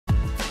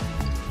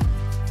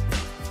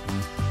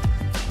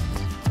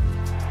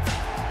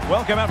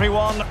Welcome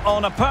everyone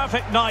on a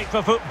perfect night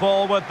for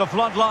football with the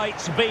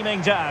floodlights beaming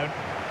down.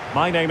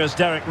 My name is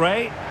Derek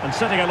Ray, and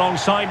sitting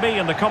alongside me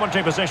in the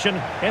commentary position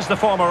is the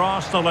former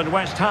Arsenal and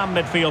West Ham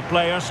midfield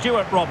player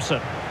Stuart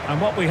Robson. And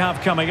what we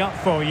have coming up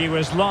for you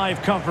is live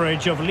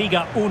coverage of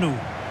Liga 1.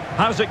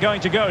 How's it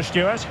going to go,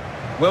 Stuart?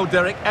 Well,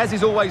 Derek, as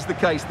is always the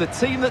case, the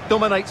team that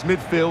dominates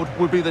midfield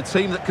will be the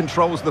team that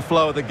controls the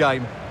flow of the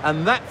game.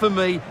 And that, for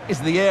me,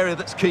 is the area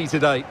that's key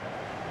today.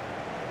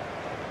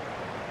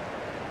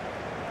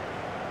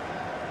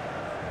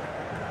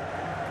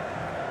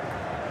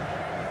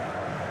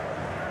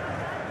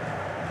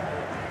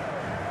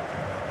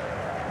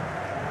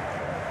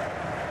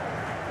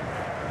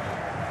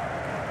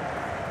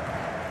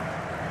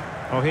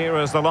 Well, here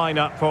is the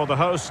lineup for the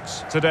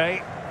hosts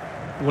today.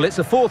 Well, it's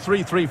a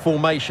 4-3-3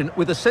 formation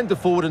with a centre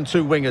forward and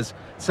two wingers.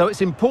 So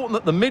it's important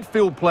that the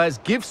midfield players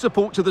give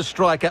support to the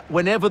striker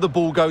whenever the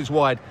ball goes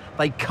wide.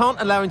 They can't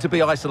allow him to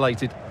be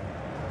isolated.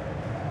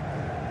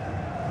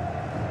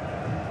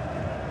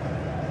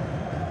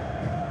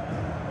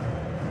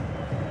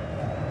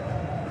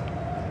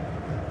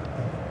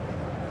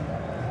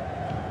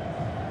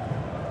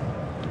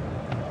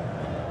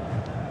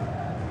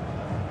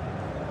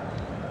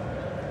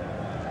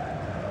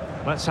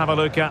 Let's have a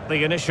look at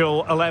the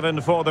initial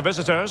 11 for the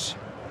visitors.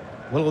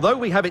 Well, although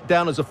we have it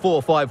down as a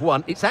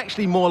 4-5-1, it's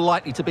actually more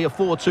likely to be a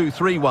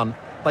 4-2-3-1.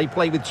 They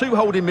play with two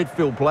holding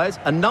midfield players,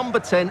 a number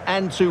 10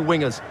 and two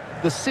wingers.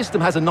 The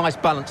system has a nice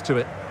balance to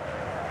it.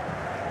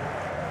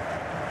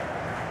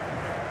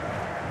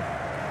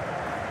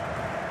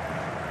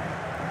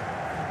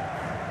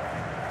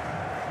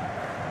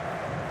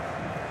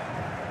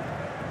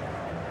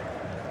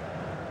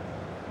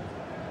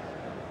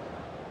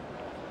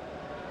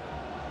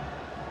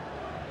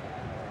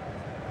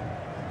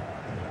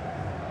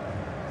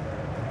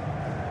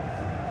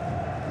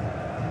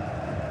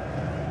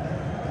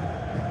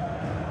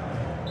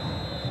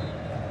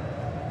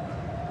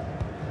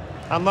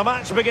 And the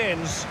match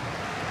begins.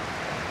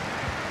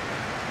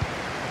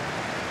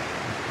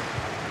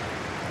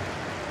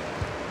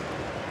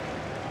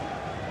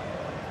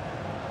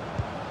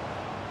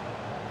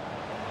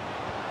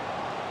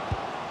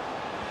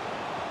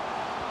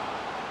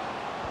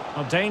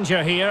 A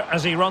danger here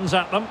as he runs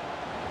at them.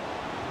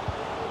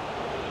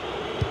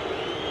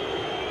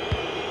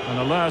 An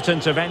alert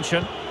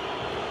intervention.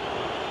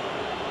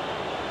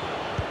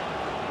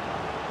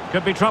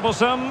 Could be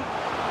troublesome.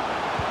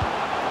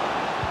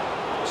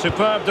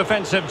 Superb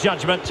defensive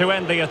judgment to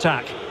end the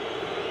attack.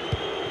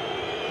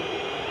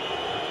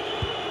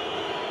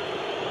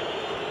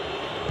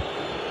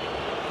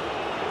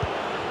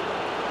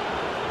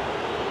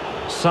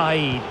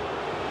 Said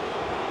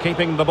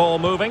keeping the ball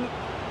moving.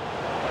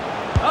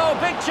 Oh,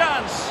 big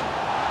chance!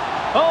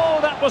 Oh,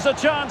 that was a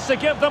chance to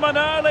give them an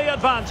early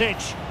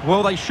advantage.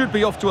 Well, they should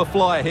be off to a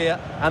flyer here,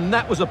 and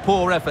that was a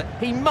poor effort.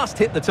 He must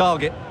hit the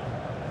target.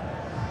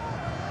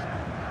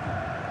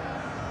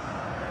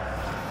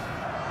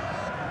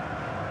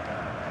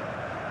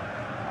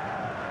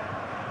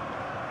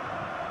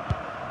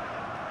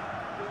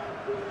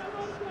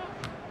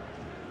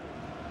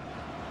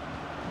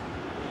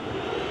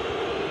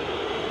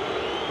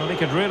 Well, he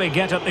could really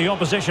get at the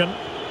opposition.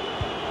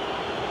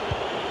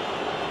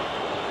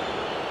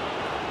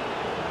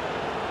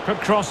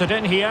 Could cross it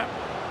in here.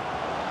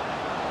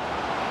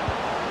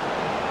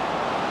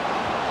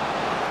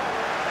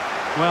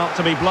 Well,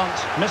 to be blunt,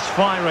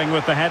 misfiring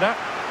with the header.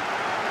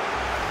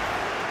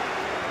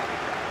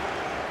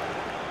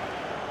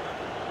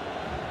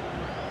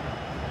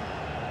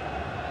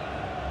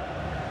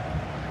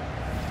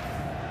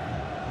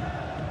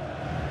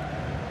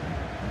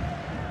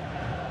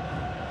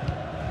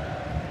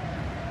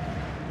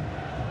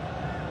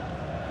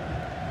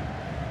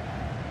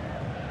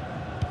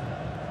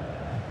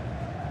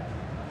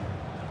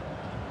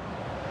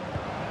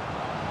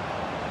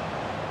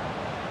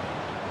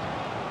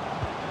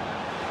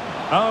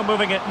 Oh,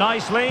 moving it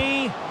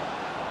nicely.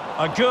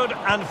 A good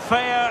and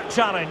fair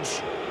challenge.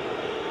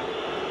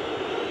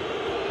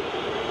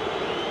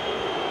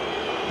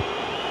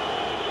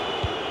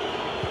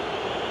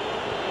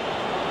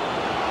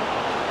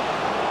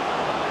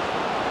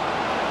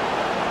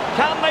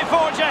 Can they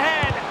forge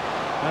ahead?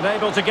 And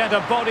able to get a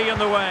body in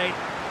the way.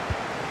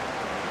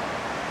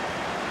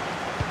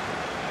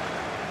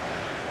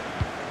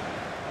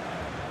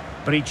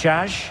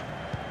 Brichage.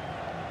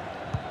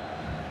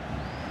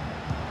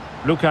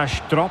 Lukasz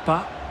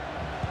Tropa.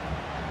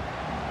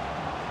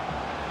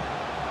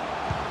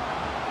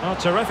 Oh,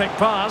 terrific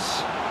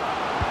pass.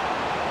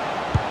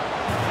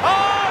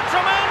 Oh,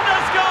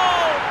 tremendous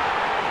goal!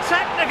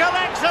 Technical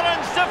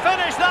excellence to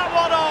finish that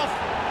one off.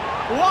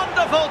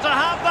 Wonderful to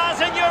have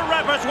that in your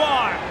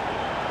repertoire.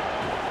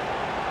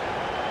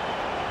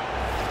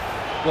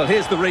 Well,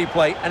 here's the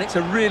replay, and it's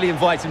a really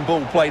inviting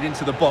ball played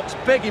into the box,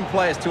 begging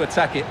players to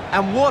attack it.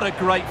 And what a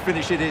great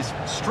finish it is.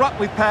 Struck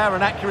with power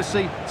and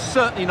accuracy,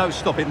 certainly no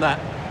stopping that.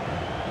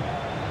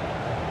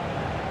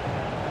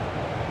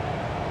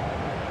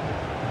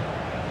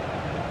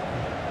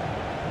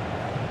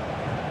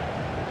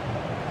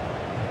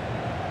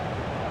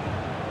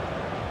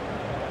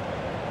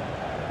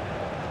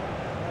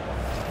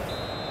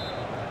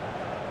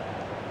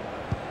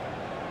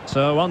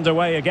 So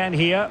underway again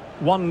here,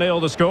 1-0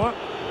 the score.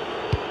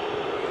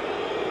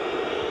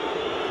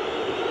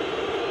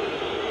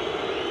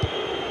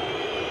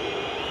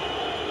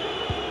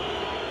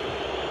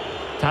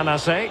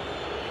 Tanase.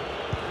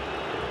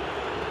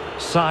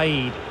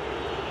 Said.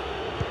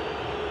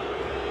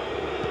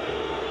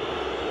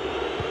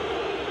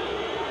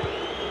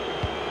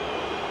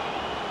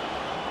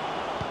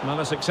 Well,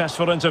 a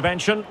successful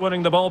intervention,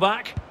 winning the ball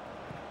back.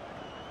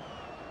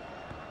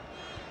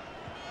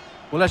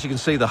 Well, as you can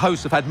see, the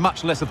hosts have had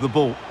much less of the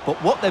ball, but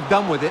what they've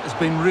done with it has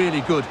been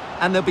really good,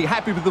 and they'll be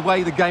happy with the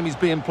way the game is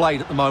being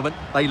played at the moment.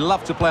 They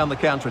love to play on the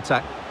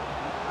counter-attack.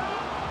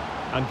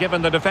 And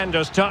given the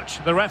defender's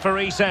touch, the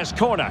referee says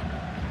corner.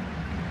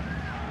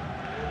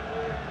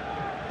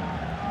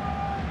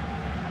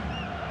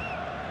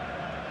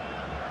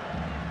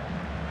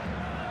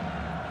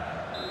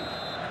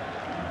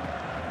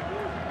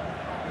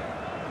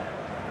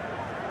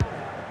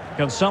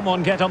 Can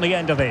someone get on the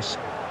end of this?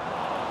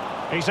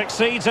 He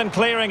succeeds in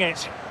clearing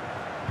it.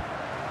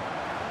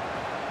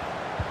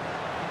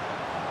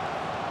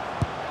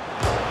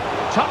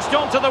 Touched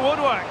onto the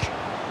woodwork.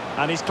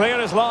 And he's clear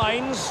as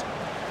lines.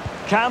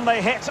 Can they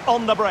hit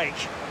on the break?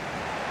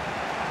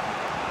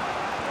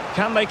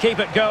 Can they keep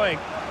it going?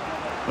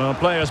 Well,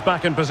 players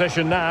back in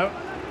position now.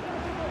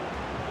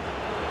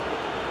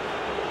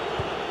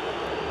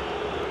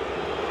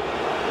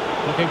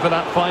 Looking for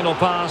that final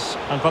pass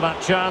and for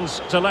that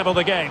chance to level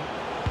the game.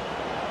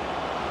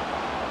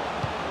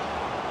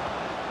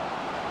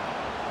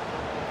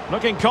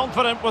 Looking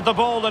confident with the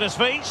ball at his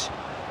feet.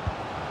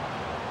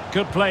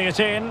 Could play it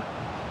in.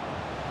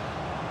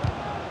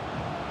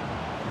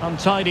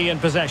 Untidy in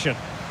possession.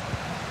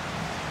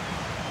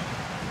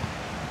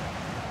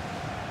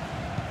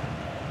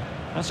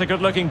 That's a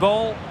good-looking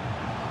ball.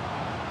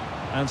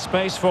 And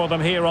space for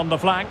them here on the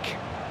flank.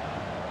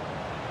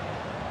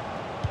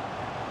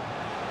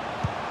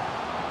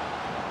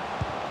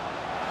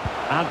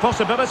 And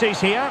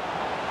possibilities here.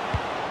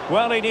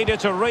 Well, he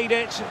needed to read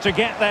it to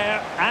get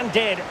there, and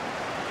did.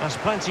 There's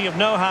plenty of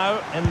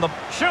know-how in the...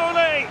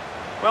 Surely!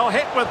 Well,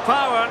 hit with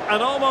power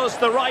and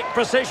almost the right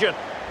precision.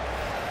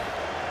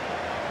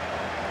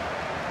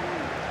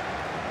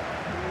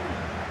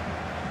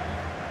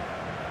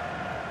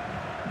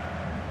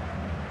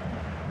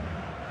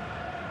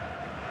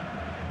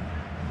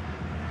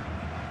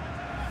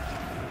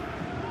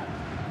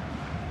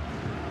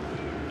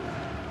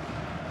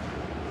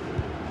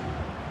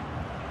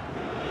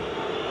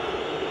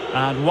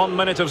 And 1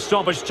 minute of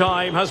stoppage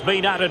time has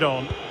been added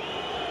on.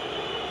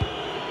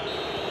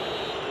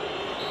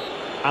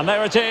 And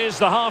there it is,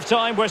 the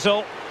half-time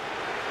whistle.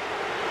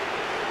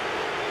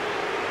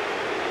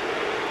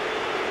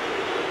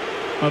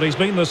 Well, he's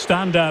been the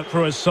standout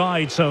for his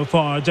side so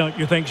far, don't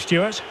you think,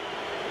 Stuart?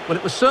 Well,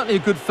 it was certainly a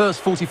good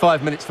first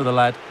 45 minutes for the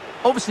lad.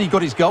 Obviously, he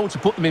got his goal to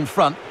put them in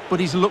front, but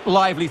he's looked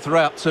lively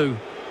throughout too.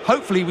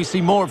 Hopefully, we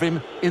see more of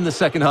him in the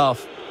second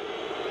half.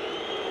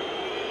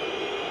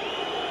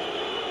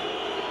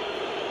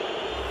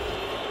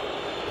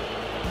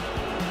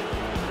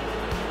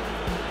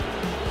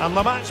 And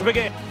the match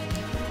begins.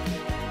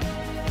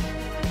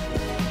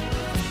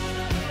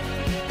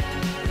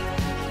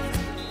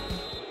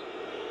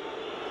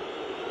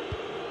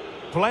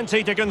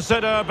 Plenty to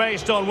consider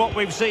based on what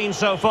we've seen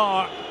so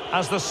far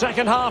as the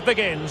second half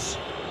begins.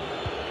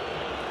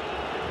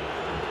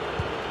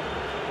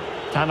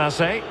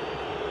 Tanase.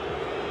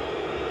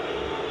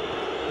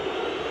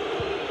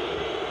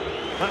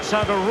 That's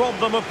how to rob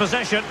them of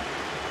possession.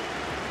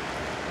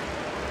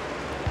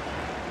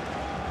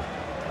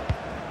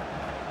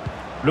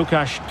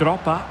 Lukasz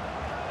Dropa.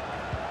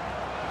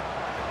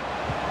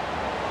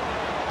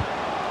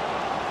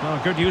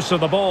 Oh, good use of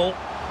the ball.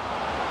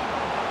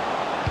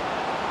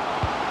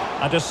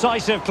 A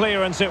decisive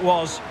clearance it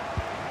was.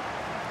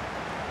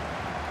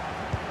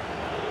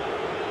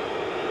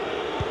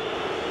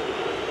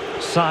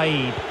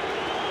 Said.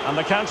 And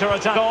the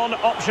counter-attack on,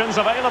 options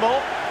available.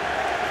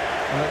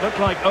 And it looked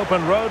like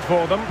open road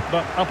for them,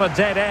 but up a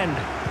dead end.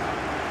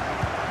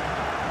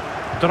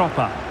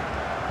 Dropa.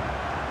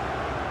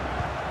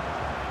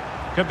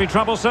 Could be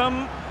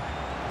troublesome.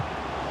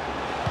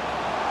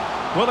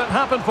 Will it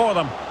happen for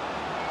them?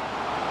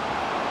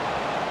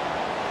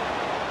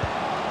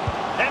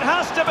 It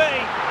has to be.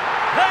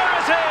 There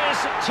it is.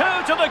 2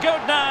 to the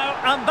good now,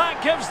 and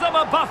that gives them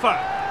a buffer.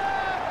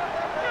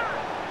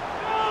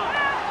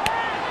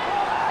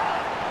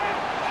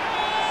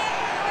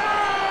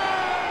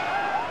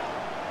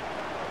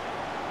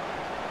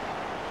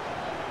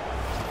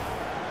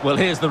 Well,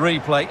 here's the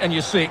replay, and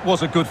you see it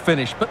was a good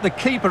finish, but the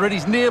keeper at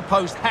his near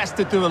post has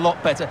to do a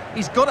lot better.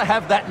 He's got to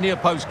have that near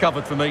post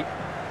covered for me.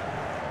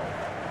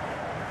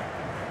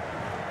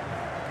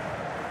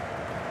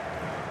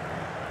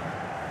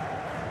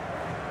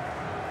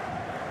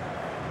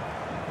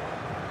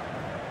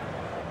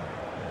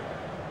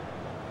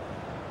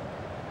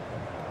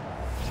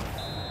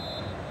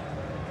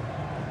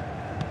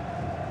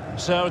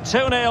 So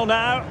 2-0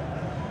 now.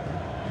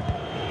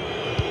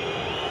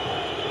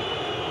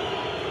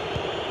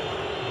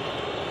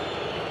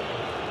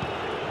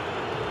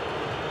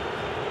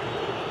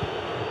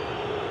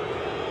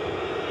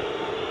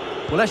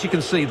 Well, as you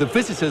can see, the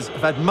visitors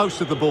have had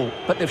most of the ball,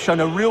 but they've shown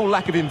a real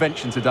lack of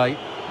invention today.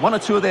 One or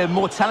two of their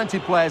more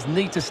talented players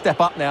need to step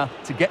up now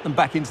to get them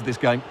back into this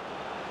game.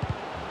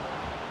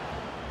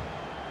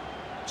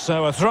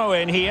 So a throw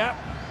in here.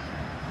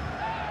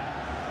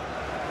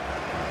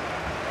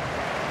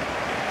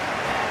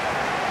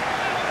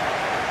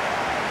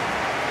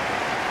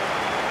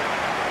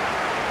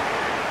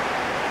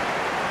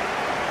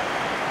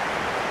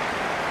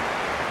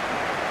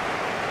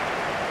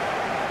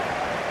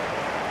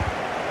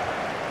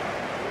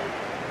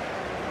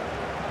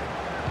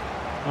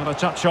 Well, a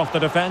touch off the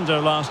defender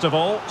last of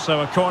all,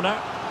 so a corner.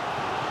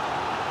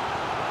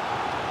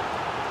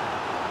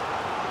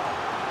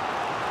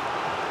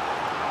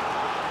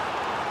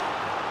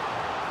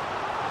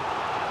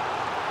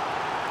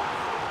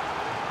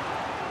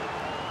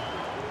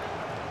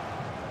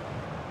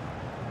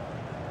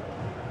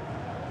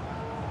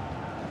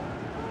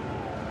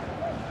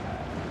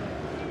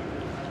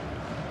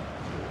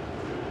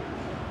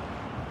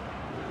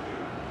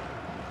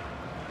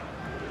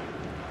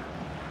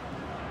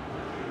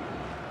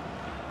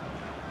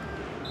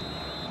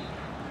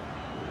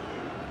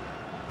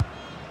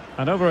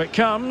 And over it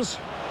comes.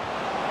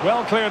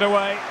 Well cleared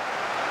away.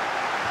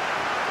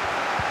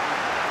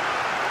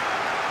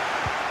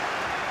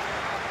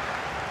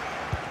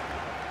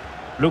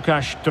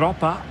 Łukasz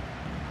Dropa.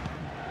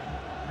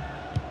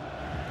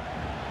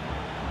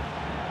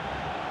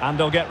 And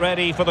they'll get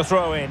ready for the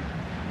throw-in.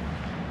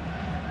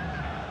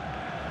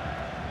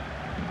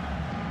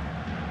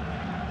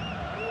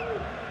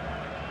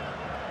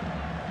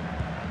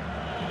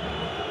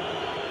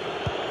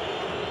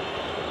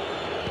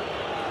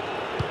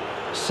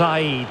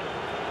 Said.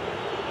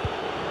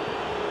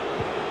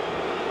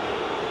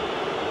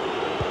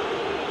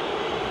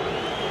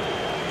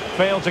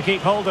 Failed to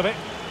keep hold of it.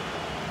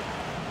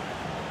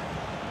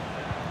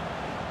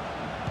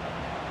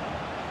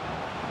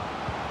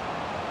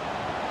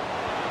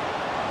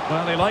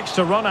 Well, he likes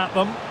to run at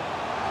them.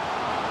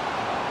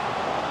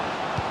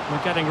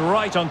 They're getting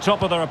right on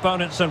top of their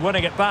opponents and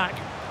winning it back.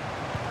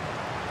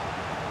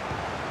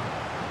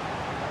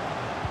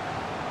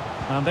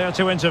 And there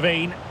to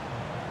intervene.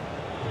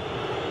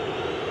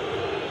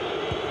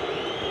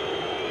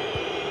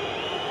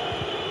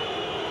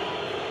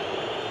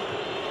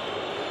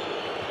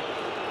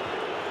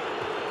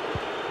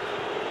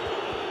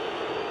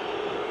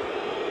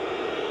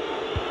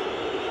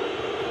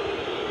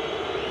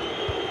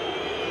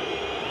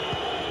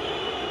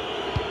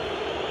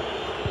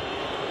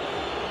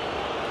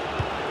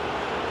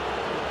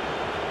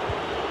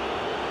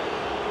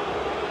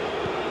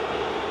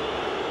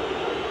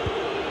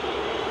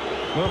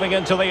 Moving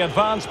into the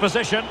advanced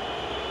position.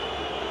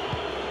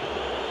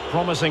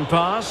 Promising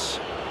pass.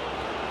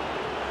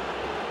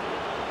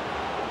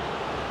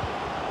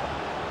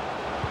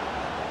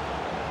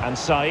 And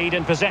Said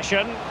in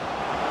possession.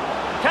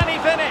 Can he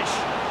finish?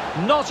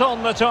 Not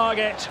on the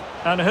target.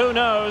 And who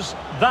knows,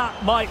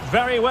 that might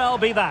very well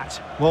be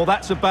that. Well,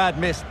 that's a bad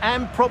miss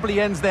and probably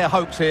ends their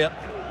hopes here.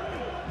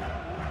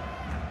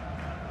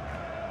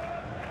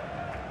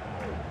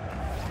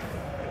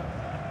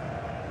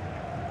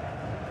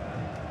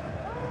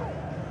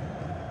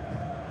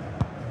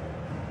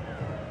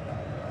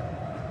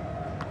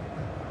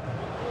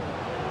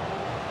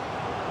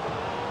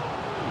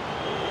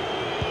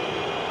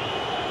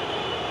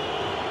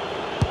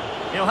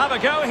 He'll have a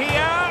go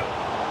here.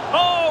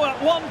 Oh,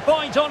 at one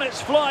point on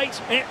its flight,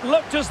 it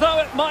looked as though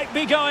it might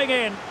be going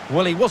in.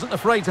 Well, he wasn't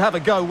afraid to have a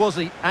go, was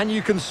he? And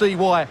you can see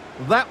why.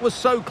 That was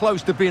so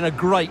close to being a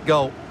great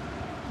goal.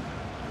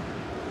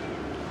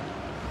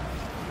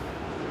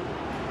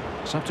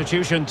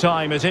 Substitution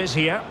time it is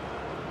here.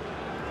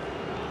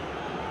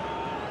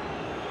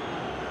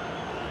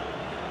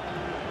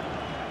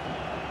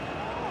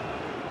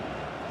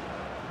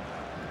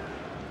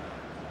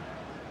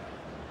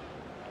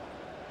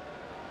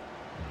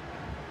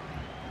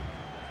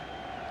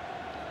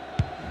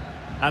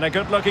 And a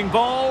good-looking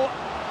ball.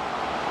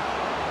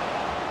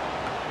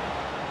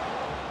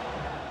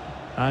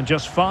 And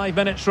just 5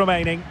 minutes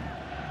remaining.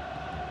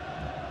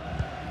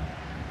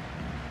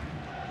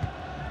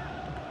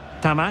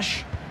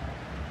 Tamash.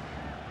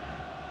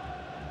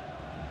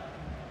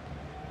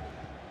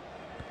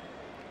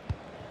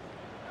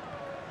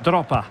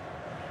 Dropa.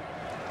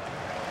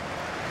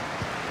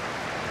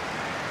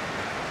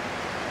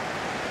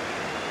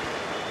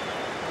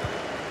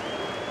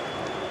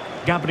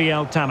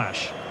 Gabriel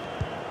Tamash.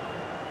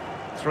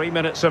 3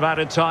 minutes of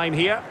added time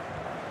here.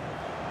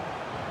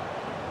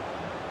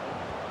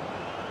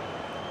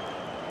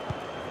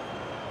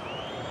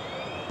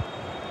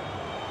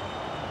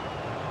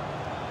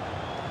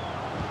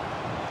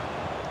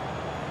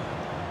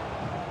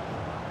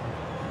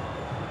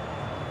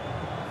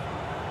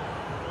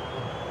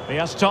 He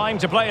has time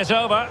to play it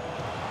over.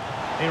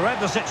 He read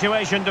the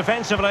situation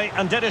defensively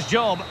and did his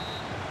job.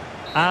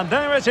 And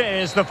there it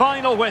is, the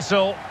final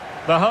whistle.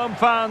 The home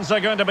fans are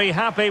going to be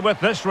happy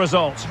with this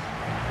result.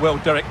 Well,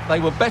 Derek,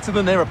 they were better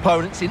than their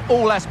opponents in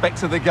all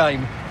aspects of the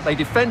game. They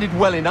defended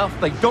well enough,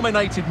 they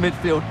dominated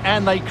midfield,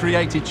 and they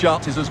created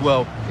chances as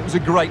well. It was a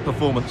great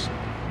performance.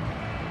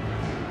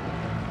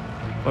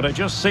 But it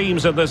just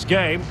seems in this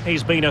game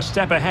he's been a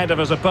step ahead of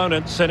his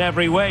opponents in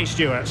every way,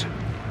 Stuart.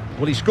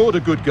 Well, he scored a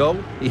good goal,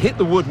 he hit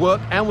the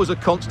woodwork and was a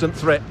constant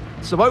threat.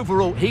 So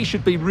overall, he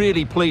should be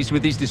really pleased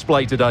with his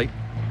display today.